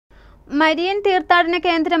Marian തീർത്ഥാടന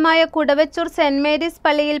കേന്ദ്രമായ Kudavechoor saint Mary's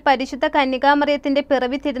പള്ളിയിൽ പരിശുദ്ധ കന്യകാമറിയത്തിന്റെ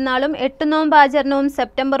പിറവി തിരുനാളും 8 നോമ്പ് ആചരണവും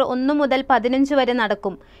സെപ്റ്റംബർ 1 മുതൽ 15 വരെ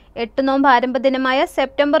നടക്കും. 8 നോമ്പ് ആരംഭദിനമായ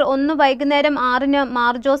സെപ്റ്റംബർ 1 വൈകുന്നേരം 6-ന്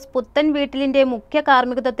മാർ ജോസ് പുത്തൻ വീട്ടിലിന്റെ മുഖ്യ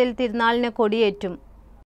കാർമ്മികത്വത്തിൽ തിരുനാളിന് കൊടിയേറ്റും.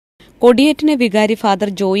 കൊടിയേറ്റിന് വികാരി father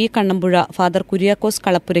Joy Kannampuzha, father Kuriakose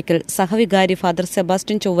Kalappurakkal, സഹവികാരി father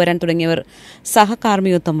Sebastian ചൊവ്വരാൻ തുടങ്ങിയവർ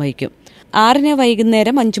സഹകാർമ്മികത്വം വഹിക്കും. 6-ന്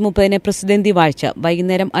വൈകുന്നേരം 5:30 പ്രസിഡന്തി വാഴ്ച,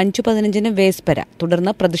 വൈകുന്നേരം 5:15 വേസ്പര,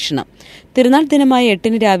 തുടർന്ന് പ്രദക്ഷിണം. തിരുനാൾ ദിനമായ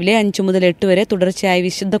 8-ന് രാവിലെ 5 മുതൽ 8 വരെ തുടർച്ചയായ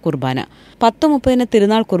വിശുദ്ധ കുർബാന. 10:30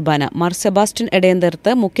 തിരുനാൾ കുർബാന. മാർ സെബാസ്റ്റ്യൻ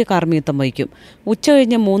എടയന്തരത്ത് മുഖ്യ കാർമ്മികത്വം വഹിക്കും.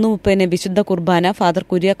 ഉച്ചകഴിഞ്ഞ് 3:30 വിശുദ്ധ കുർബാന. ഫാദർ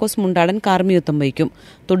കുര്യാക്കോസ് മുണ്ടാടൻ കാർമ്മികത്വം വഹിക്കും.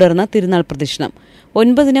 തുടർന്ന് തിരുനാൾ പ്രദക്ഷിണം.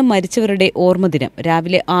 9-ന് മരിച്ചവരുടെ ഓർമ്മദിനം.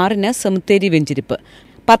 രാവിലെ 6-ന് സെമിത്തേരി വെഞ്ചിരിപ്പ്.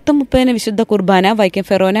 10:30 വിശുദ്ധ കുർബാന. വൈക്കം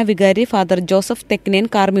ഫെറോന വികാരി ഫാദർ ജോസഫ് തെക്കിനേൻ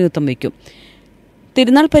കാർമ്മികത്വം വഹിക്കും.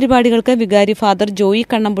 തിരുനാൾ പരിപാടികൾക്ക് വികാരി father Joy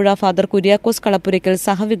Kannampuzha, father Kuriakose Kalappurakkal,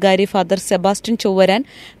 സഹവികാരി father Sebastian ചൊവ്വരാൻ,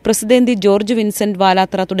 president George Vincent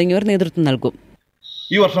വാലാത്ര തുടങ്ങിയവർ നേതൃത്വം നൽകും.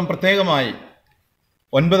 ഈ വർഷം പ്രത്യേകമായി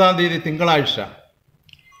 9-ാം തീയതി തിങ്കളാഴ്ച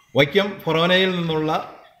വൈക്കം ഫെറോനയിൽ നിന്നുള്ള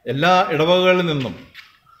എല്ലാ ഇടവകകളിൽ നിന്നും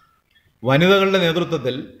വനിതകളുടെ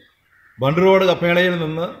നേതൃത്വത്തിൽ ബണ്ട് കപ്പേളയിൽ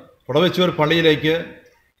നിന്ന് കുടവച്ചൂർ പള്ളിയിലേക്ക്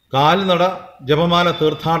കാൽനട ജപമാല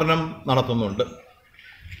തീർത്ഥാടനം നടത്തുന്നുണ്ട്.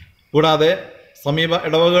 കൂടാതെ സമീപ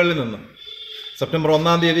ഇടവകകളിൽ നിന്നും സെപ്റ്റംബർ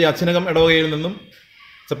 1-ാം തീയതി അച്ഛനകം ഇടവകയിൽ നിന്നും,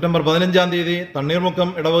 സെപ്റ്റംബർ 15-ാം തീയതി തണ്ണീർമുക്കം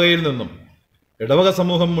ഇടവകയിൽ നിന്നും ഇടവക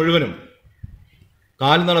സമൂഹം മുഴുവനും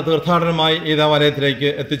കാൽനട തീർത്ഥാടനമായി ഈ ദേവാലയത്തിലേക്ക്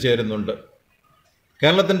എത്തിച്ചേരുന്നുണ്ട്.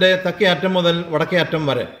 കേരളത്തിൻ്റെ തെക്കേ അറ്റം മുതൽ വടക്കേ അറ്റം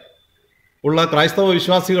വരെ ഉള്ള ക്രൈസ്തവ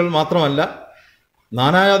വിശ്വാസികൾ മാത്രമല്ല,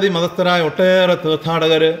 നാനാജാതി മതസ്ഥരായ ഒട്ടേറെ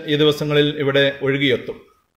തീർത്ഥാടകർ ഈ ദിവസങ്ങളിൽ ഇവിടെ ഒഴുകിയെത്തും.